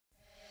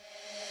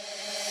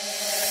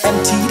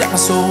guaranteed at my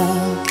soul.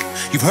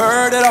 You've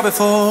heard it all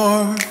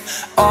before,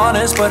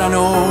 honest but I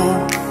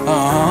know.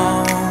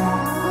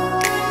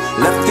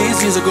 Left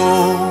these years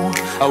ago,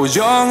 I was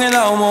young and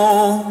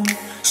almost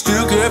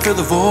still could fill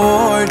the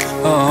void.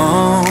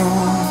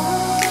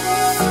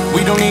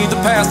 We don't need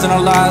the past in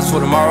our lives for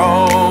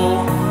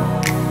tomorrow.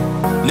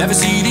 Never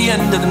see the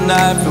end of the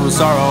night filled with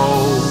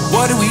sorrow.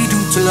 What do we do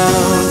to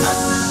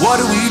love? What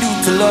do we do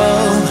to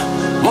love?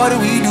 What do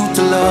we do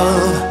to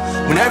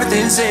love? When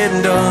everything's said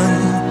and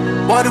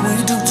done, what do we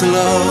do to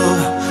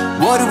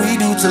love? What do we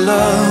do to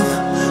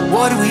love?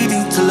 What do we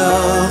do to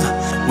love?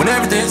 When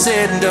everything's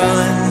said and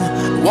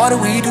done, what do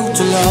we do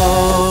to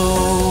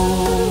love?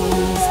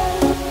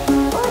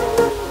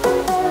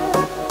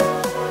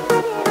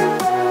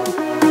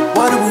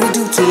 What do we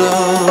do to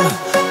love?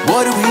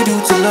 What do we do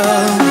to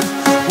love?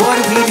 What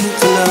do we do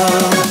to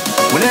love?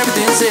 When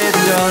everything's said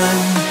and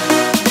done.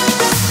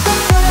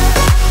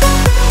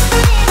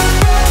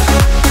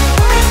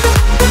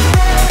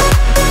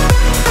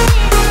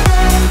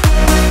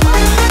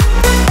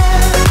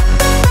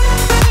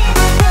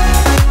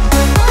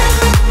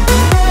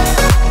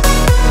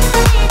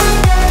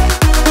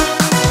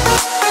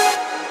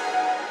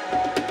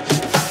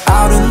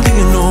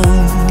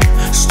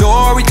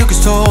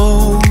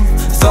 Told,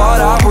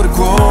 thought I would've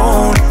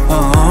grown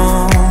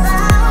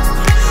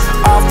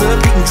off the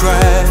beaten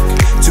track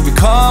to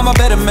become a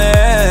better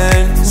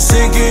man,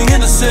 sinking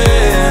in the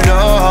sand.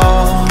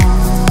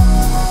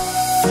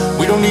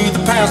 We don't need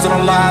the past in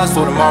our lives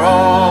for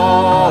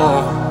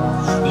tomorrow.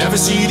 Never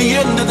see the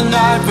end of the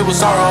night filled with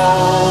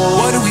sorrow.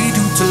 What do we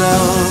do to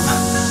love?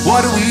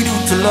 What do we do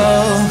to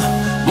love?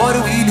 What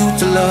do we do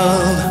to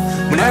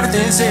love? When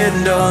everything's said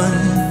and done,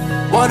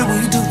 what do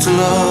we do to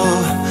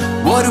love?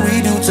 What do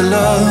we do to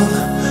love?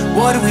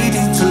 What do we do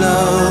to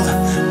love?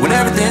 When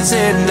everything's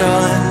said and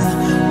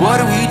done, what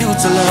do we do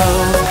to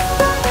love?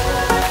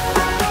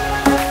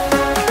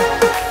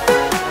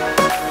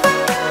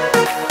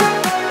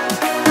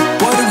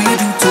 What do we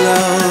do to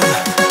love?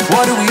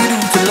 What do we do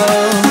to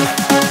love?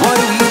 What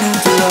do we do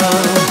to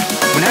love?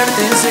 When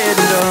everything's said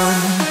and done,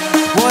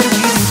 what do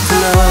we do to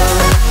love?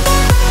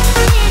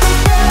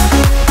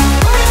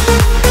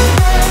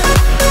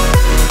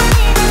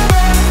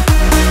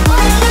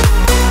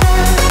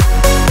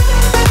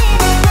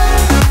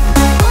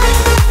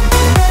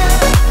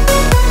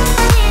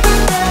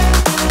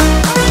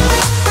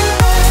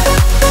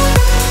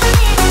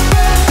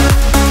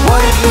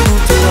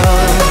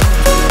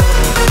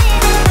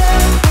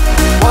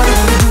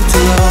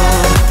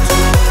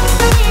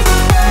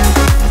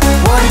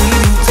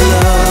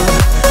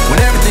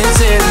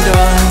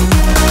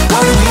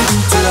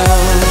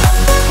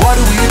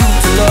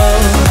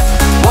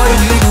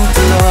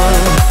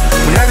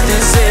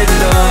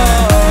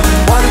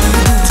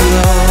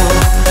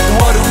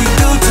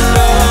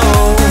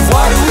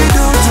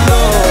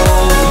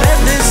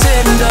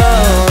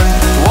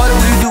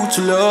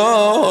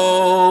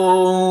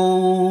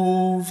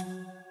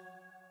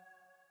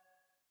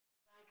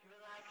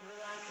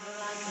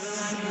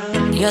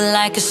 You're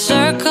like a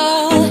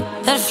circle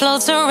that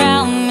floats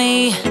around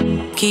me,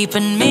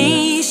 keeping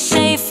me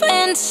safe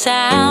and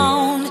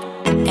sound.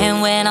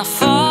 And when I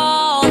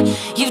fall,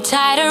 you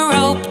tied a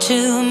rope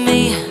to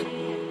me.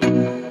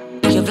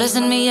 You're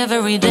blessing me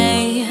every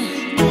day.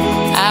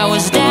 I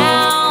was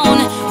down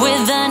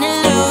with an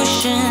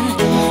illusion,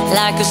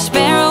 like a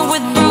sparrow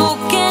with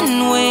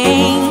broken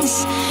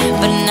wings.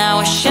 But now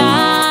I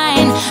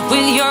shine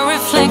with your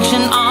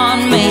reflection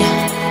on me.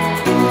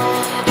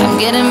 I'm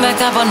getting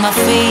back up on my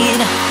feet.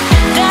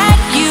 That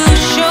you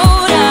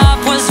showed up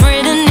was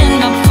written in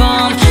my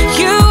palm.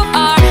 You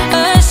are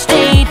a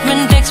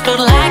statement, explode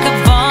like a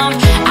bomb.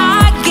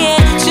 I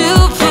get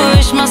to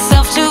push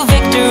myself to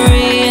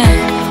victory.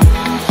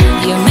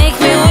 You make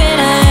me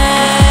winner.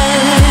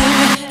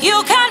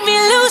 You cut me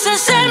loose and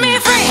set me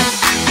free.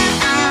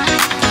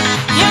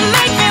 You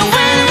make me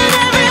win in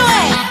every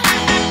way.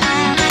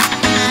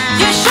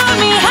 You showed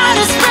me how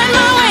to spread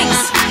my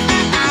wings.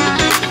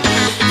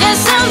 Yes,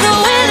 I'm the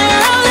winner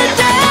of the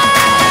day.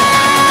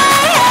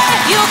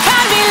 You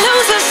cut me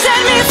loose and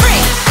set me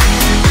free.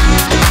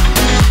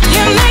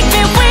 You make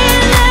me win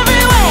in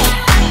every way.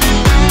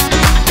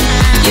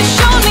 You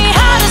showed me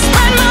how to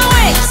spread my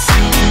wings.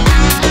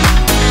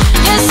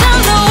 Yes, I'm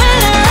the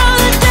winner of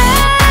the day.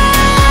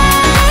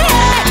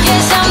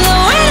 Yes, I'm the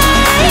winner,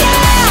 yeah.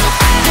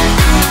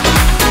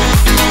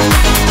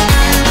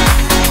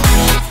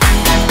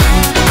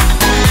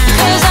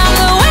 'Cause I'm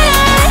the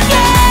winner,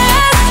 yes.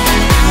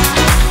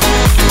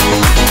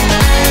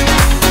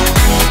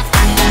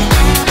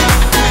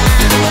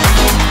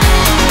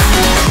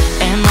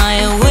 Am I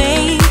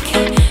awake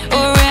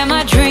or am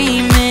I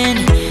dreaming?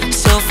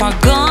 So far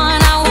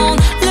gone, I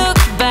won't look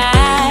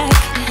back.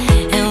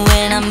 And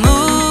when I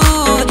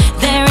move,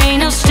 there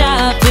ain't no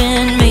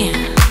stopping me.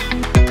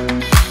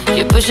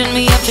 You're pushing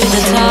me up to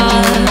the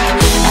top.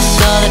 I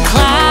saw the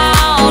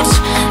clouds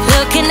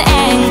looking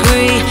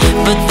angry,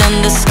 but then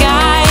the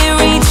sky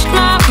reached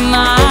my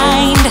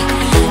mind.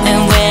 And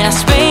when I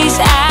space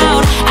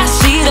out, I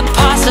see the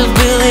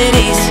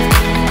possibilities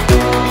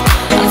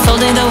unfold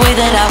the way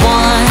that I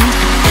want.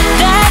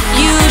 That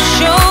you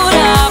showed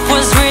up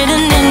was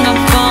written in my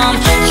palm.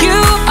 You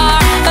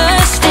are a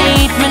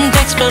statement,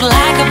 explode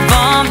like a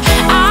bomb.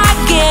 I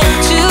get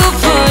to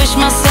push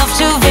myself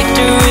to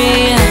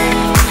victory.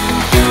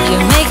 You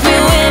make me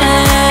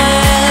winner.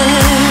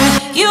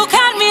 You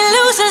cut me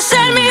loose and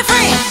set me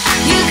free.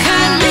 You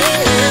cut me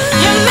loose.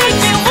 You make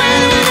me win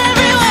in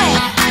every way.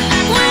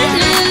 Win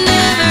in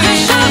every way. You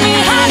show me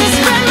how to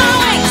spread my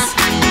wings.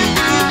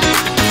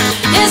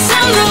 Yes,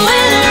 I'm the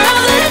winner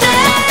of the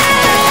day.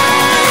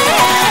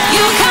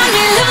 You cut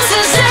me loose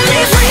and set me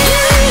free.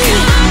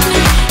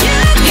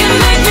 You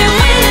make me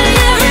win in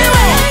every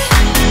way.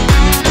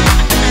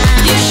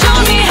 You show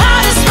me how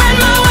to spread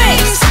my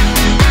wings.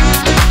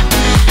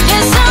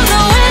 Yes, I'm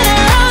the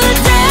winner of the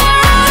day.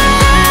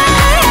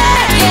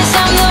 Yes,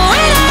 I'm the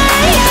winner,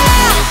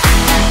 yeah.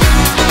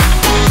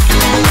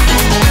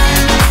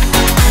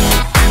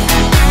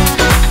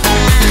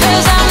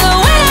 'Cause I'm the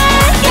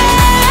winner,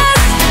 yes.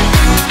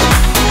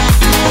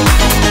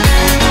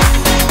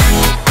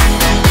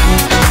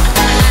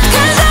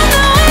 'Cause I'm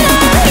the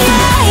winner,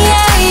 yeah,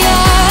 yeah,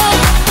 yeah.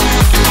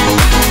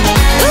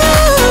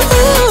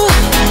 Ooh,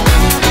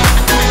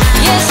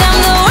 yes, I'm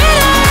the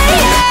winner,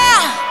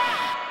 yeah.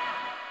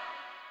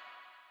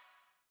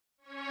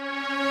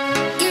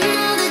 You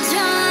know the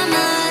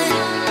drama.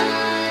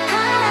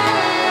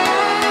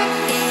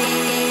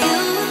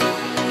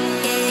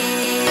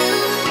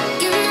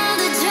 You know the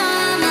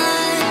drama.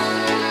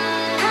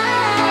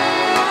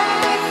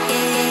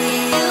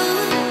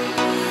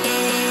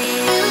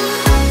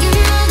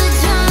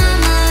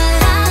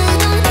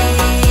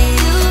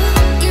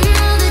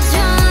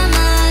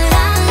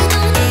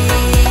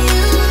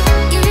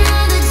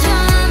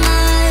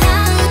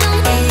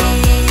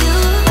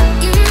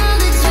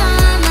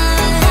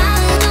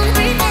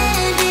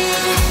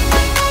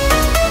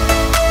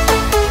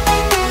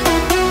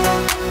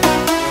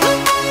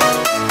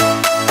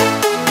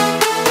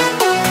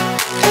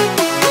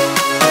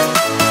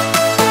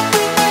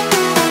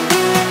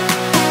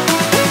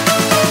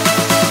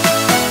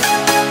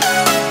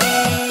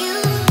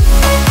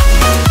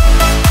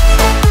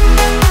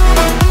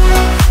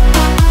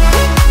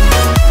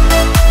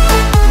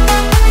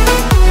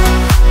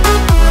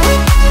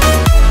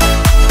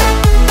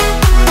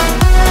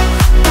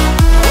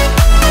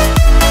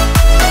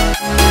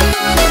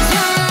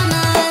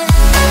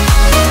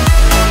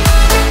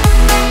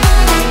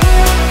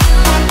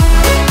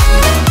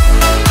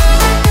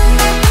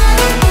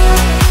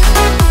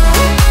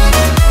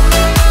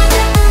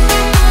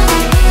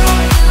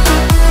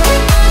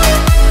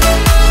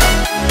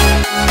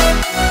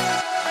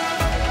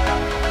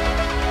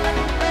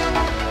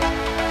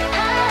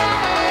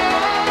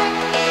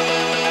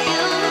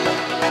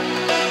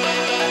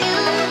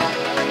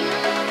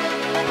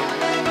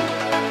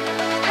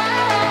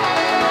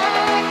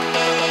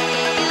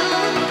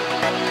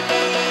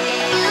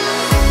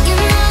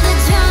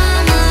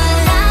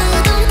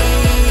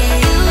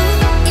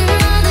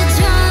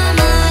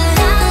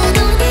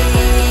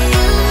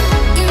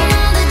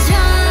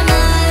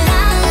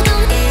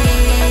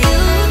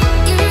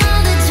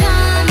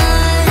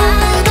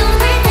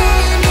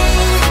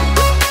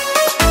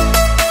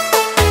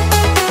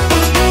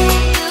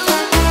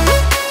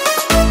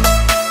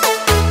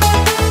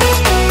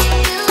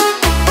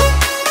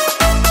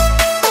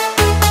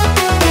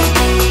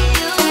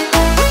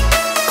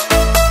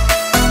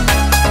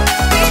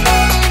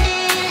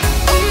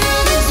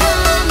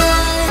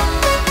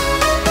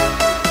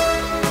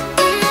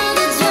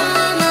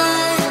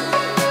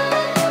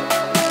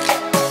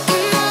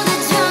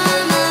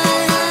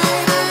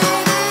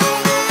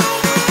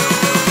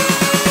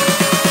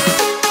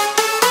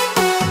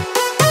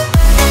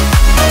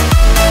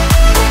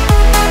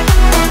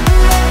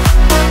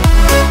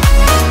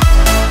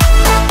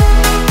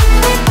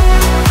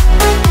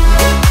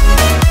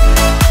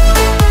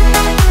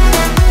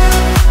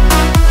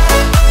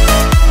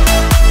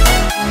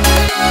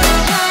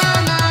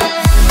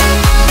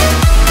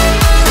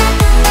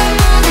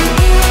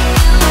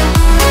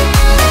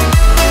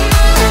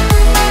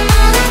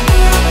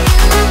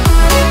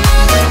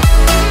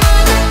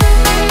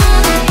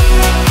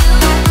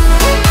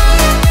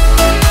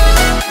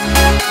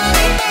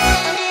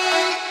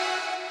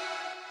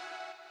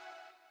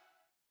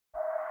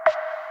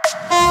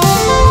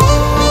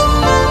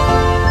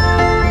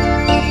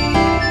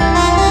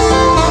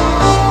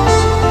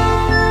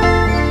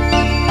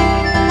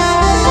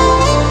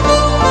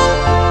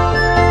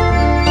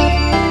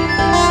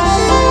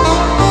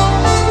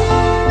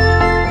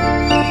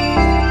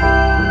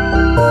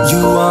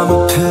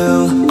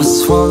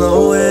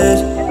 swallow it.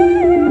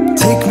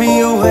 Take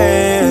me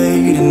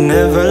away to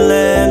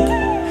Neverland,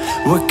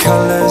 where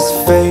colors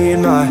fade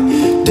my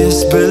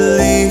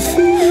disbelief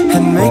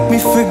and make me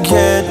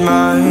forget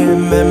my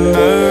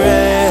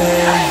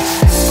memories.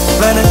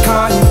 Rent a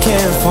car you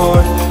can't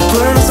afford,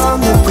 put on a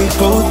song that we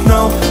both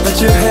know,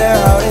 let your hair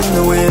out in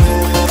the wind.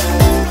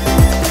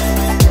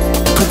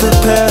 Put the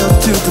pedal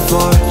to the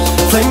floor,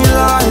 flame your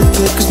light,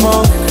 take a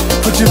smoke.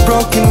 Put your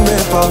broken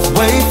rip off,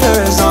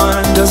 wafers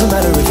on. Doesn't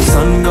matter if the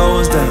sun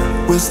goes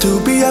down, We'll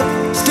still be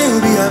up, still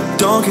be up.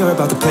 Don't care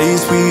about the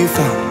place we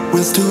found.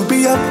 We'll still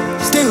be up,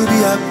 still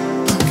be up.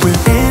 We're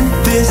in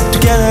this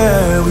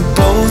together, we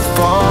both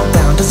fall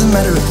down. Doesn't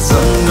matter if the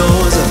sun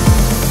goes up,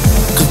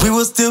 'cause we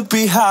will still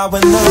be high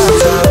when the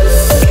lights out.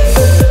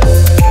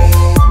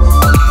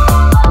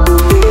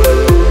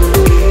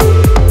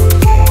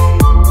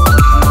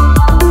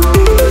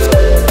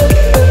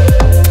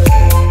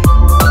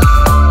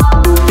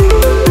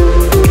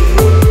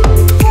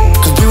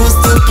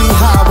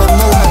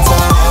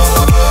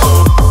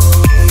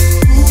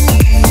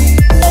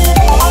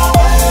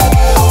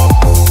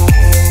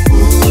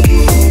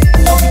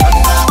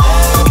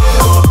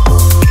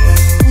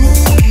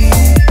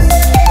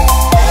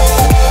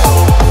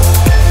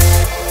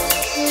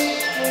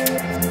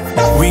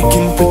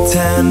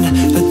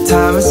 The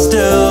time is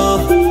still.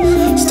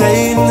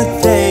 Stay in the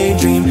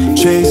daydream,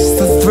 chase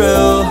the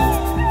thrill.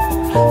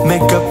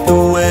 Make up the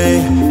way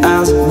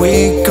as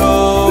we go.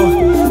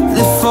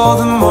 Live for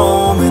the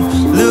moment,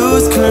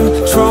 lose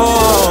control.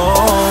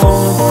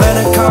 Rent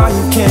a car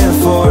you can't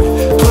afford,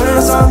 put on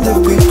a song that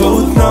we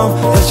both know.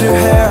 Let your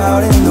hair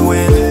out in the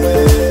wind,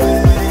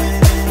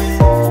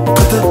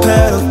 put the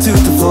pedal to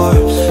the floor.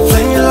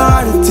 Flame your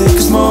lighter, take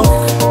a smoke.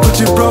 Put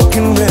your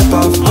broken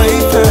rip-off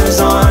wafers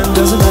on.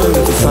 Doesn't matter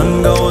if the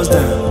sun goes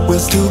down. We'll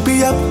still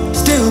be up,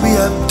 still be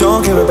up.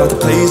 Don't care about the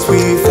place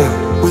we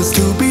found. We'll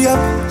still be up,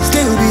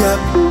 still be up.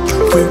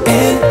 We're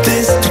in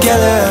this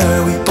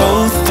together, we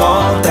both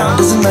fall down.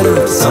 Doesn't matter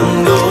if the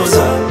sun goes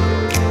up,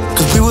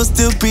 'cause we will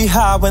still be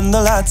high when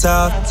the lights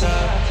out.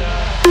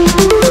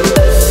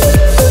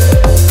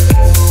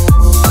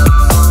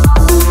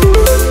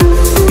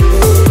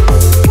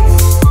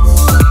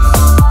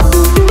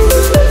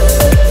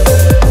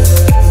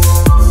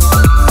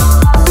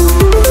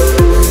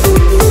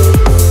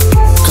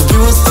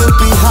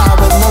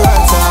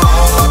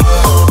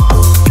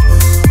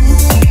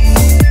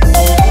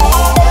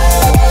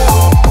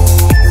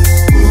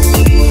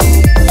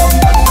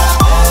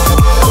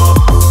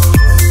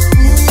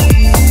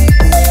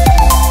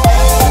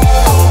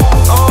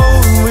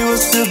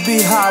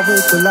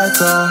 With the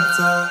lights off.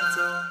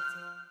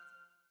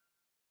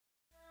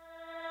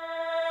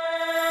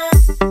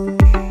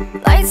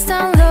 Lights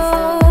down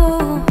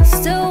low,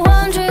 still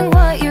wondering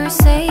what you're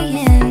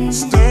saying.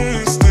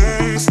 Stay,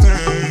 stay,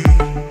 stay.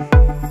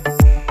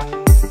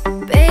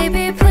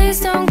 Baby, please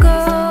don't go,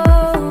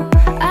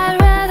 I'd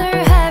rather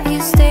have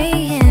you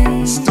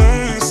staying.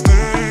 Stay,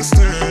 stay,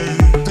 stay,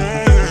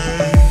 stay.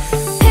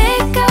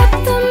 Pick up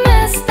the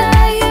mess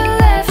that you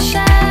left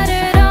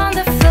shattered on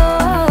the floor.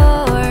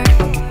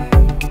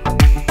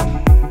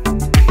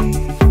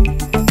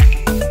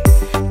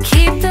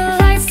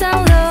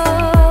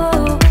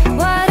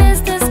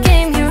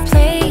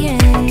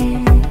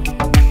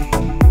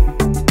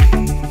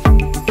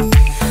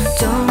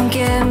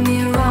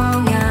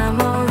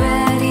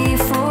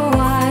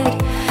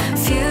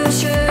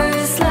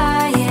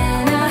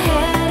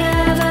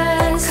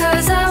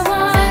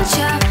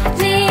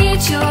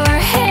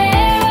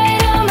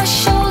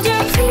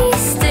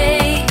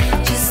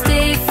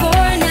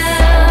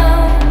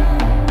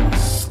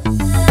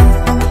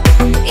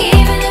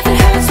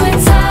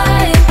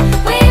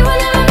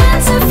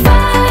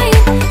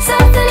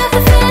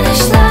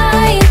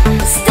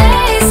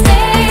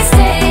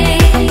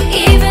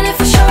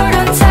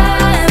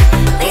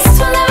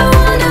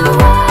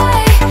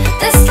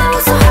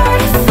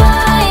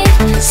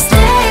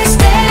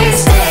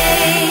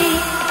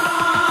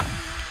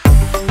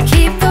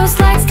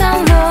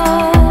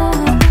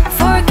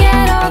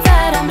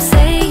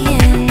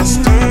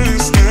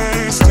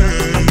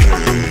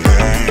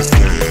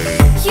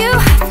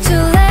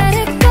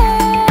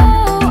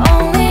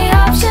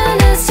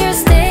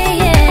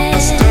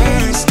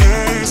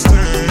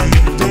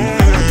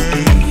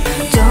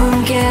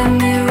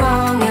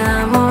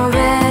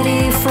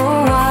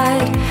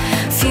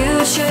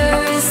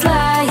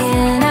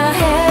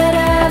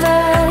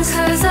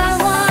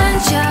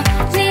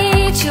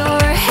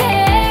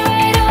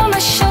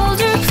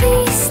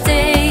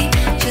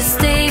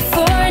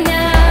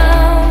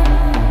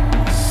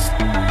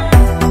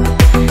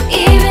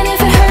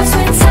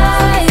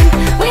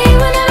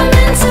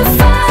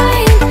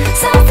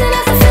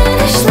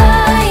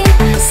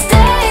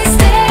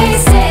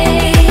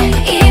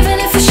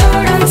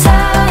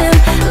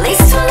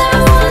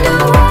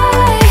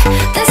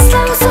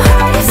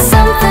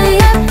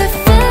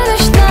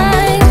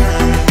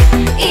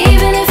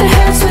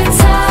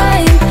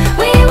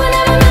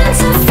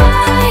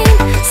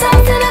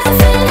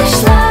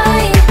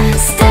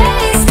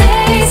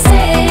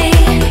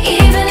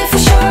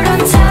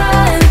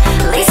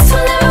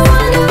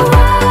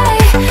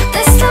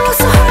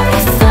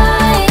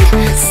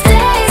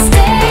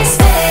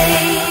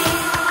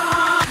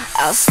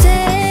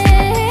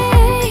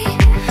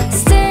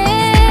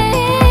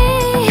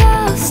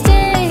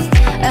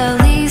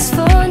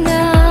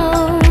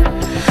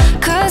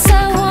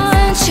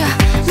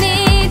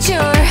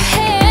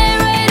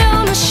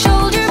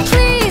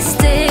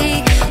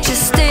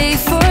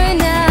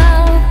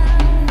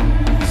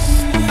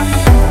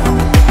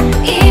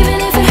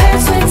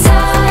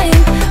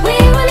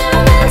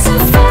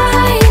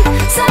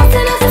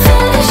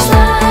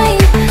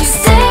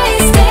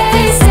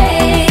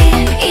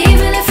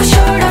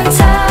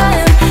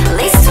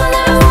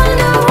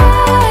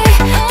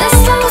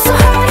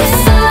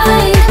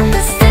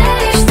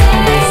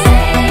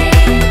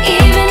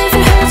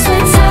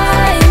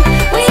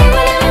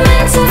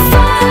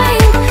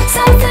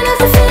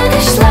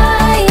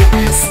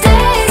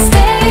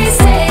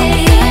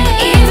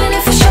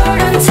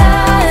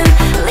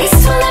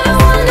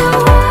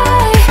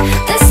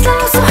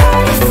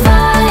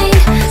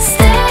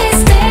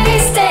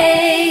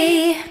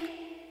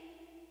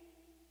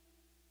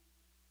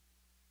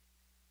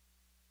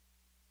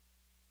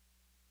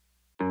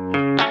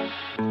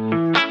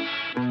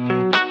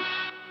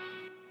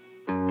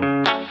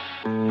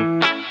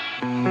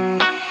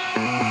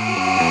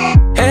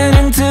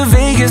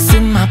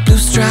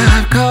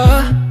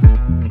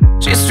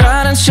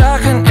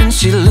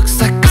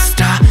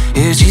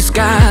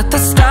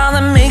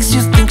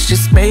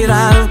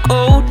 of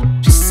gold.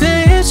 She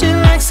says she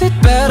likes it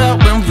better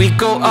when we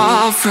go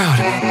off-road.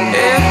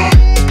 Yeah.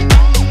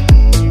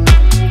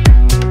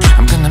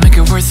 I'm gonna make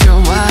it worth your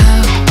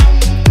while.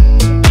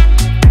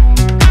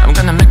 I'm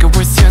gonna make it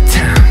worth your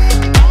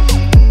time.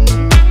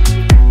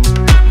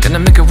 I'm gonna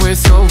make it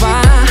worth your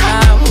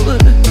while.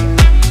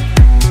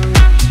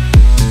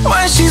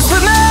 When she's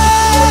with me,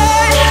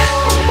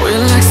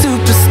 we're like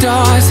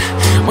superstars.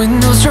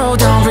 Windows roll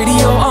down,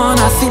 radio on.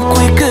 I think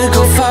we could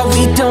go far.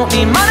 We don't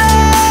need money.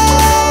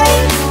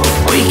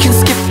 We can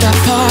skip that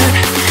part.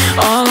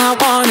 All I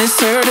want is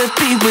her to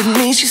be with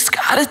me. She's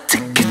got a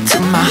ticket to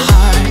my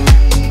heart.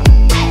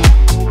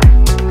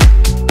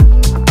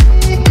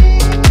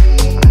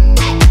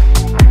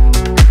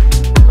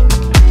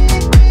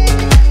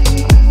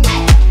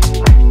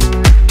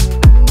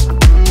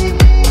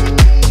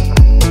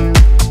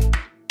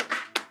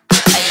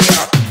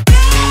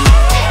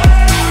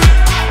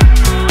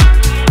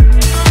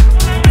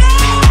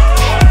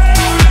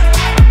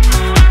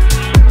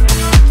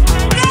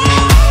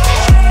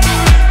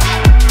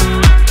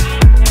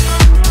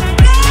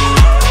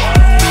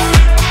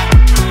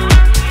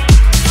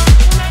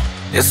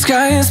 The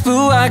sky is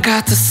blue, I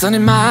got the sun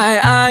in my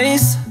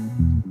eyes.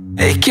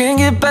 It can't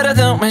get better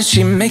than when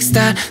she makes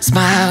that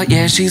smile.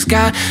 Yeah, she's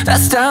got that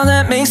style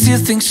that makes you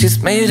think she's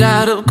made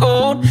out of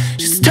gold.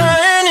 She's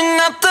turning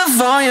up the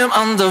volume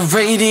on the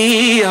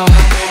radio.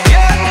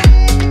 Yeah.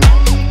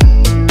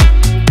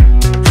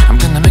 I'm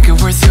gonna make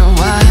it worth your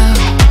while.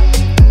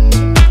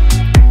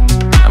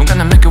 I'm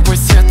gonna make it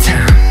worth your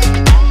time.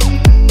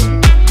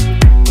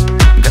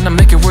 I'm gonna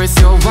make it worth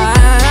your while.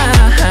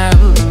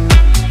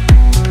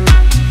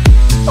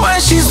 When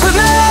she's with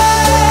me,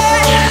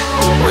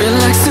 we're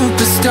like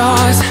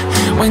superstars.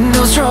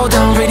 Windows roll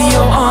down,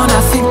 radio on.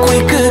 I think we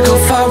could go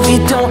far. We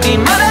don't need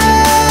money.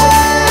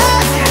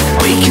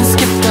 We can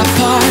skip that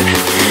part.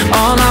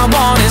 All I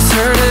want is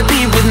her to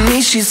be with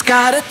me. She's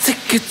got a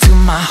ticket to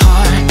my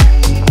heart.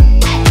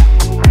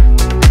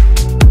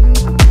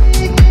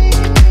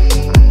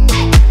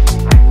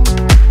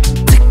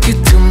 Ticket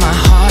to my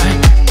heart.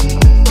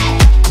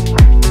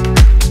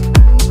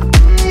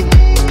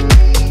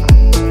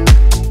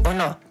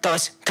 Uno,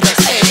 dos, tres,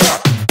 yo.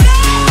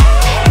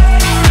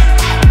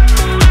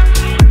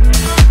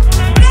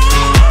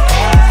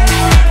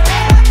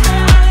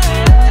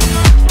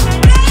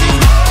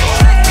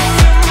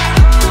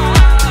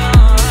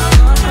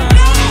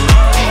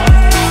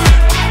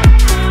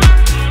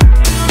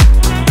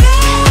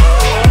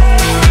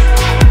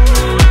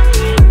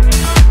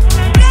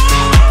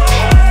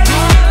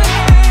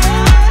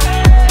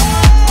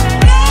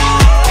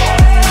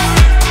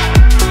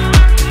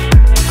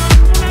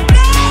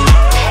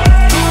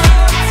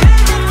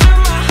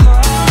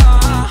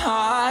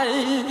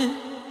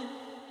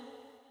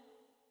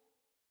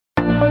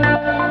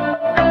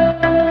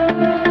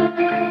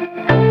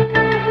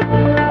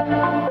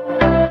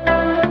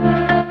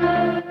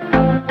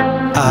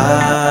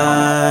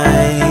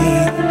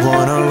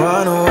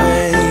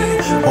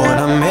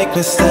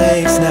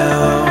 Mistakes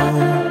now,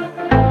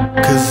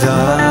 'cause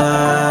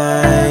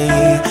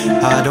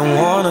I don't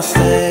wanna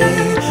stay.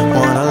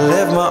 Wanna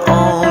live my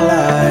own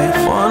life.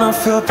 Wanna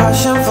feel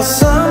passion for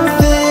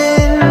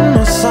something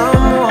or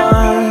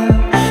someone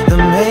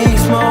that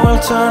makes my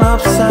world turn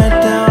upside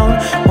down.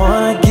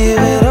 Wanna give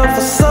it up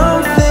for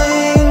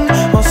something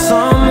or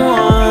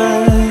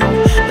someone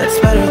that's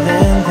better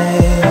than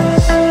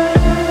this.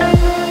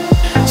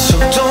 So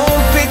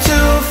don't be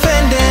too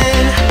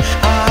offended.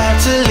 I have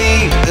to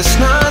leave. There's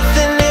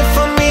nothing in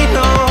for me,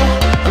 no.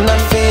 I'm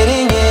not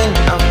fitting in.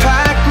 I've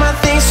packed my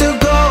things to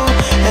go.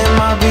 Am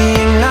I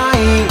being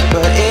naive?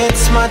 But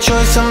it's my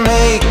choice to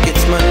make.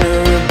 It's my new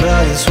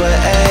rebellious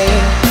way.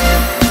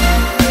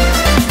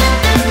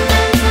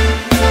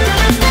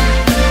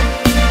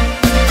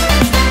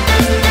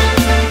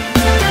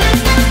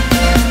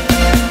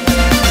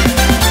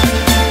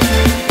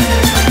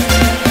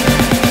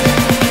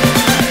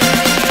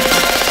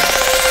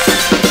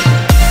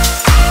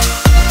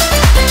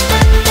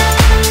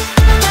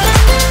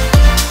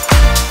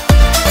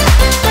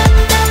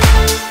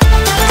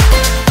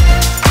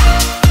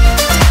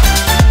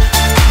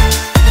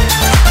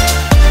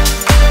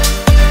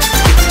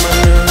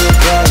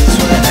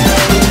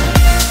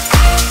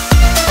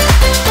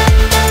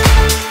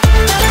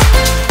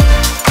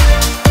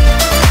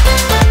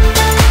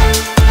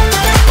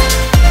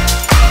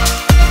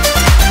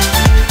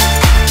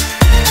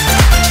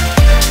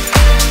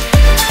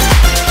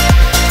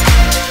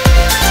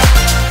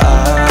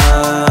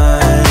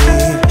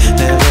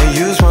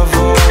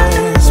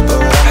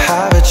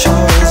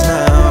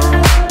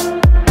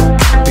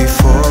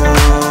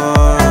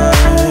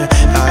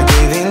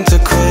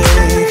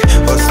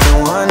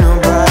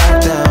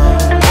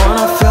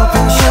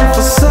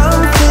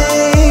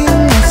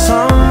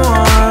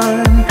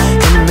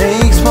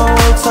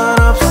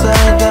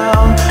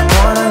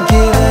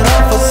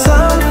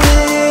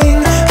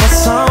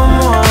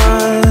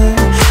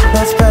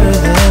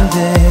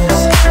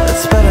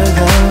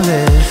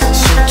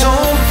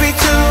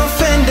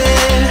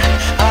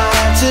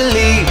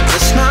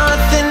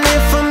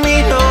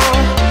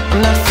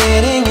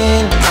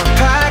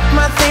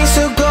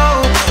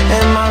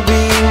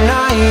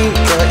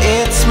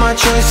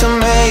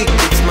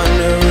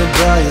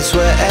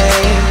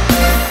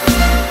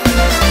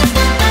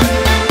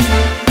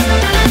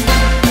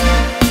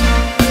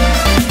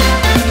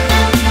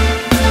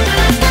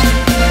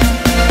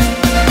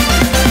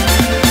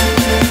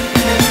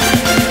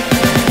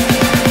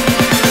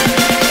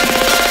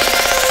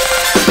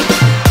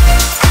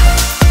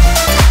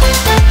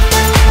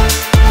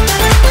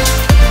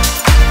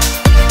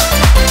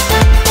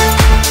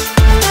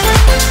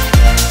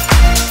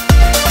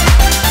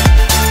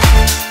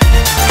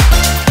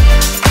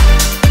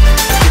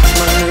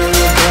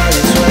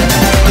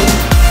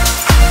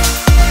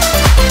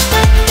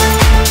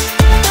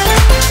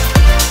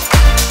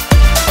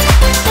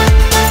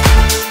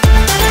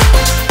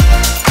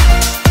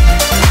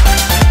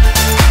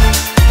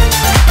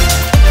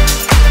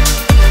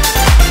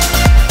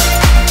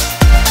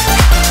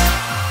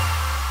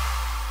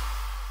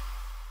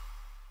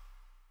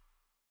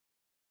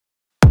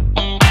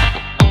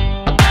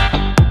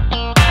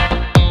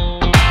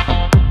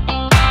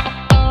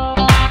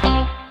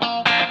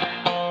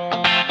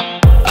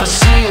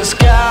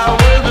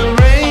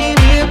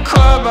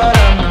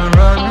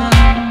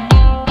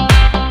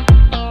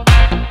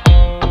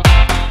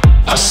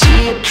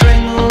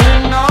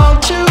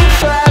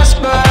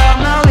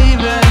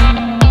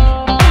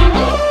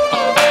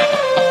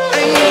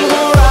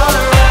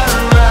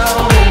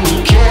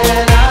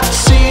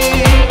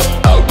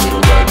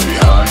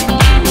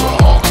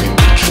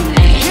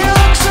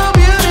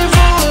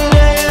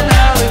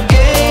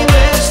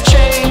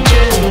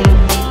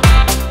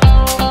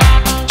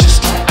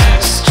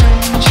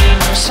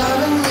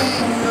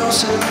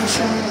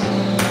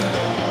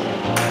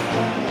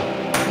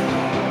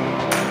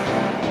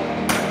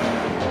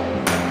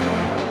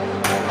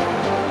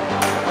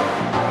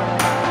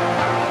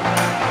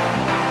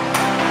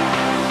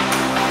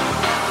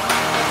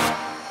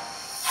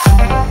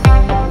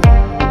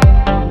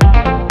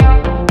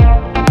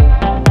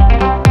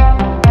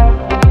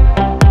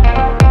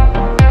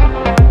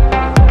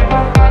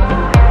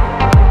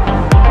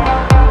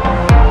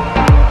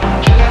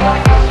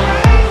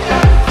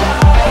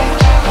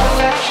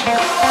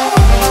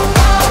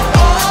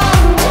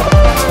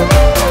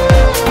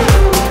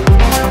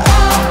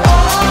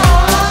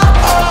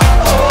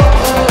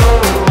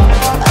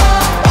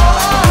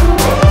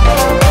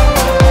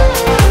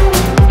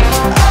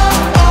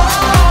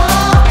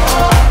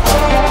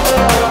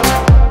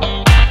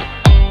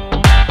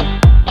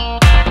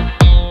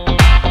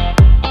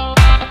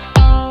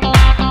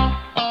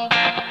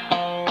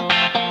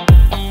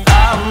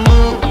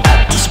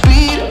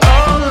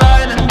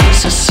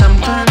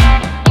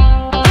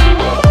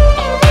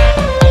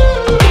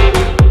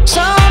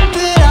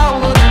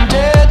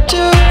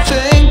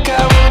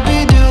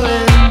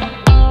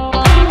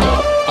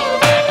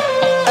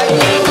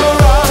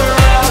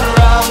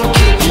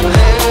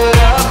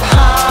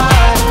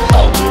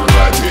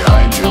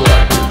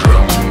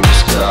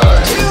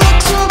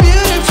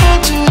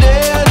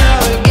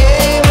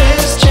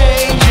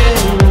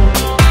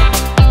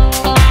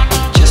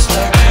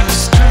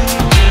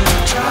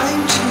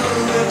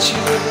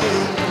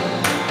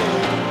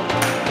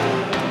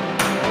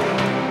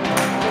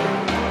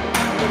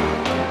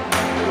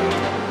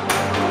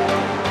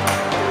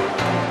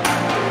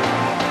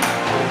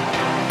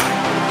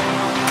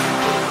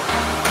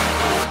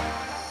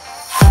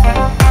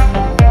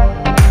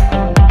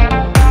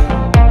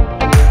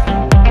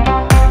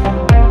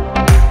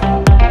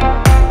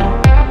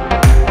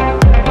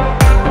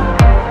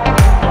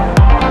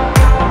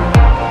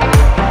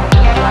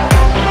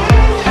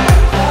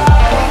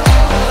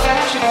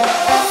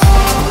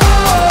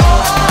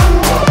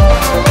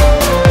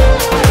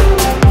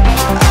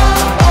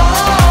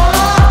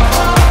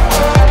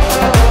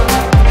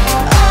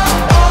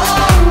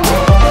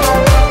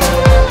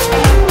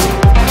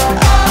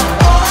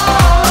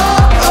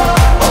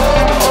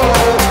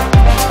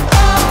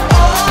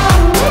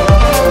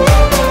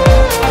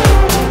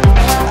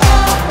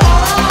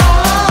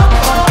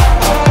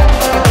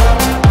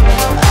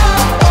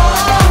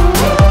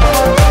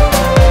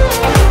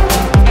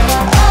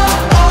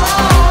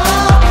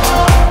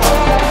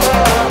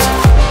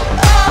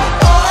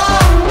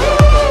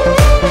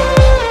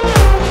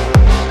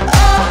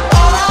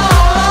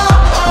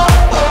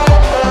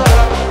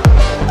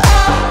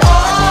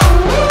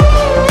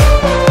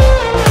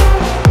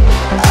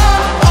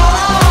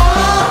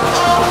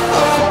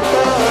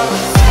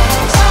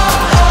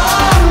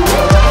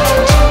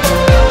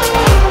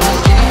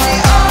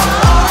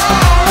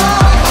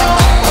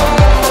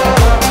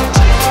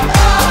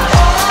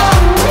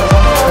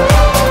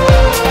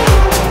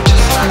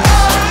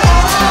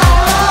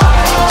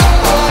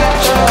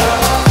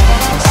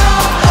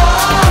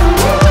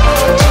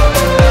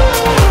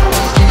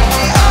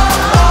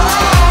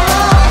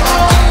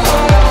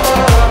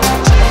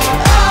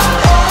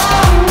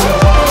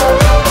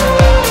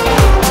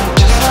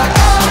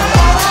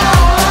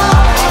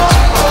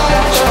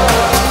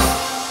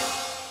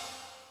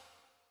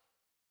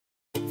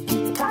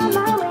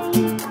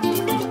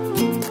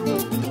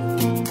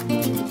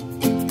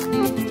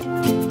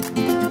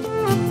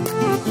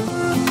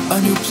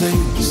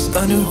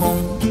 a new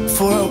home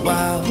for a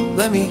while.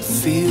 Let me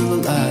feel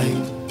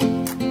alive.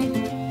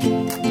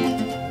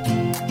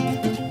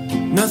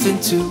 Nothing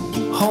to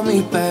hold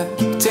me back.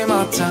 Take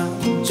my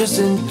time, just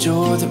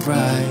enjoy the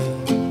ride.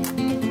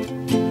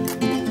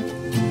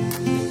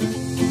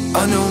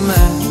 A new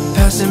man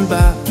passing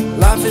by.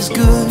 Life is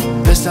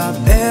good, best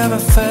I've ever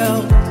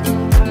felt.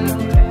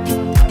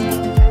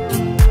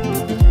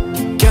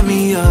 Get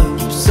me up,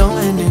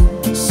 somewhere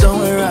new,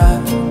 somewhere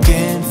I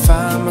can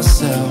find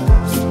myself.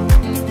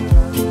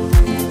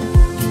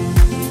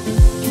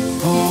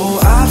 Oh,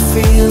 I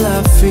feel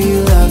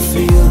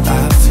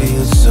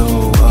so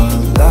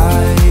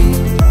alive.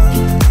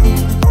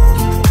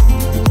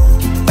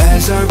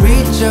 As I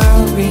reach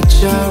out,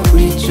 reach out,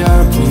 reach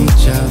out,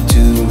 reach out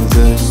to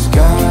the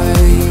sky.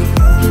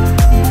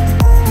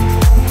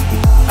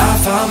 I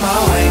found my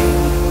way,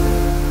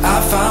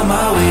 I found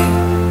my way.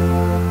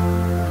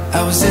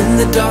 I was in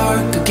the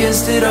dark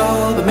against it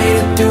all, but made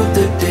it through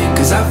the day.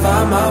 Cause I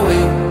found my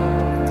way,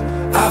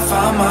 I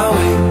found my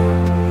way.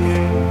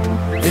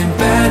 In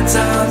bad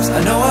times,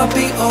 I know I'll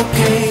be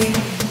okay.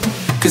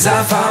 Cause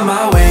I found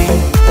my way.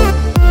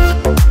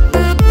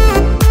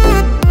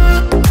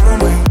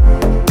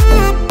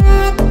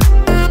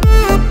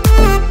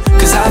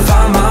 Cause I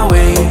found my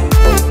way.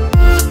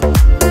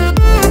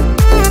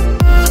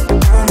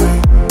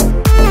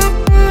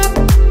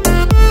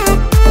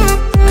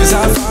 Cause I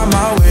found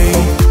my way,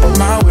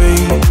 my way,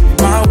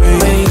 my way,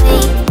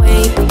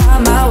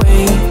 my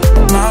way,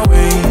 my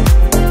way.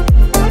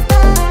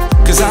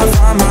 Cause I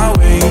found my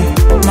way,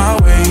 my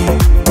way,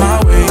 my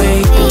way,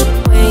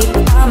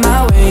 my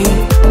way,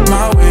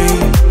 my way.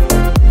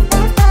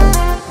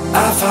 I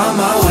found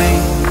my way,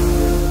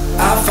 I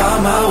found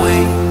my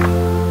way.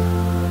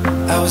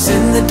 I was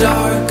in the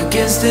dark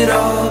against it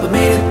all, but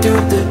made it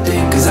through the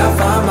day. Cause I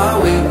found my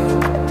way,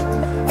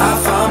 I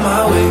found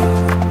my way.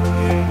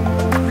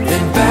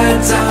 In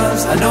bad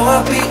times, I know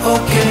I'll be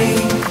okay.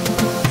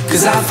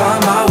 Cause I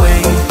found my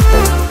way.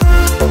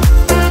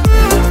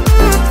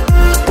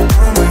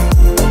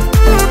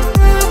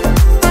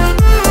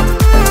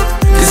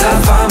 Cause I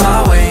found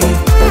my way.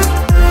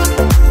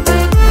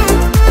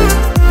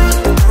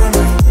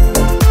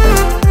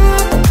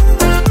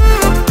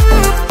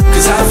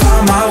 Cause I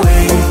found my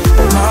way,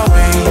 my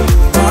way,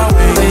 my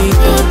way,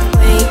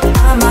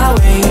 my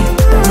way,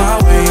 my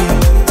way.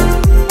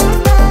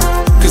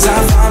 Cause I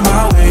found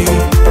my way,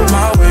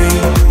 my way,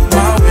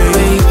 my way,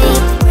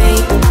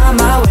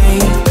 my way,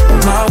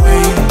 my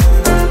way.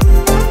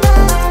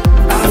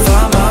 I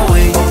found my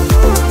way,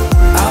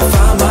 I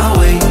found my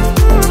way.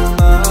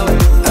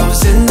 I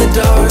was in the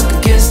dark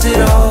against it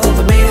all,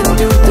 but made it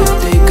through the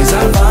day. Cause I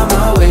found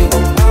my way,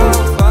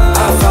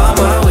 I found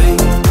my way.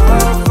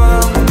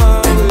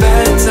 In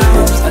bad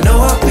times, I know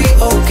I'll be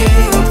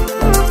okay.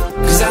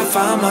 Cause I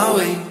found my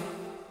way.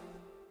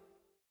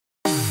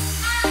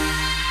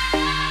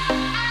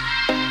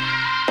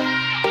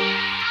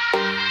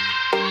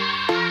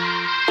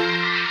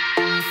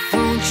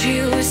 Won't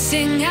you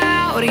sing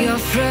out your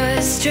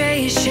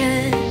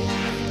frustration?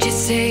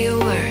 Just say a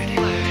word.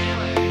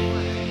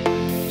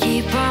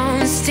 Keep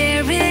on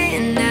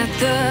staring at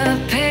the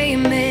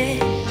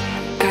pavement.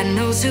 God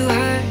knows who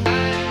hurt.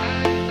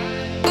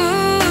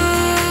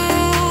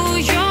 Ooh,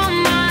 your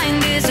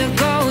mind is a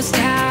ghost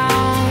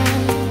town,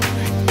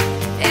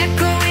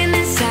 echoing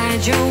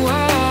inside your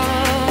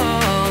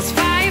walls.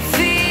 5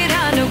 feet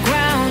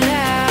underground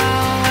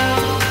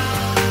now.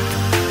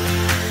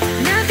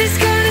 Nothing's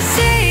gonna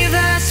save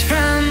us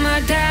from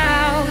our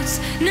doubts.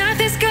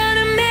 Nothing's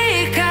gonna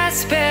make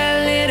us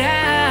spell it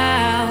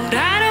out.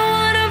 I don't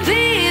wanna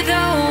be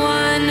the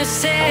one who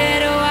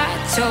said, oh, I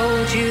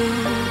told you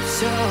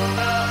so.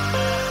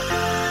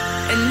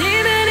 And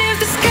even if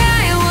the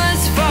sky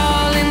was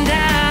falling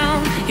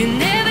down, you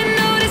never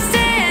noticed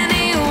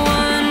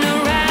anyone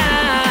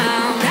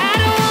around. I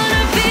don't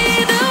wanna be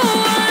the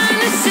one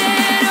who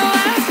said,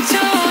 oh, I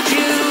told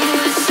you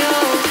so.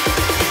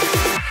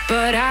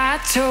 But I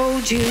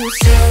told you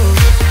so.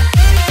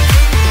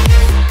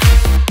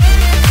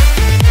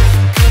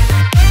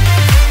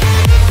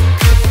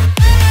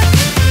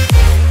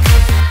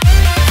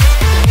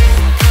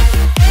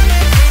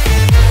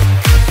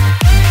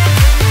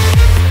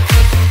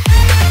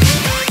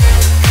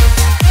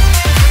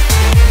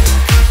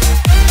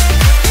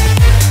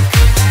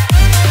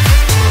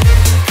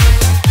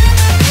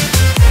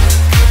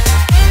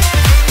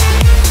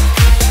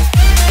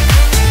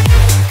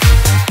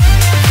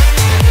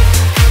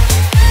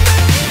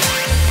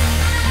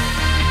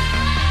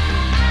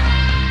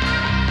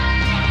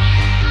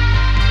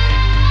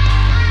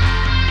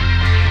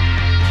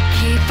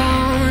 Keep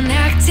on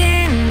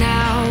acting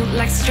out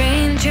like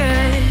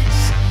strangers.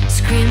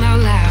 Scream out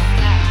loud.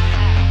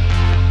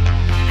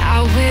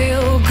 I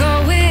will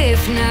go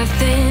if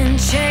nothing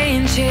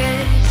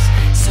changes.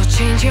 So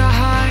change your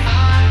heart.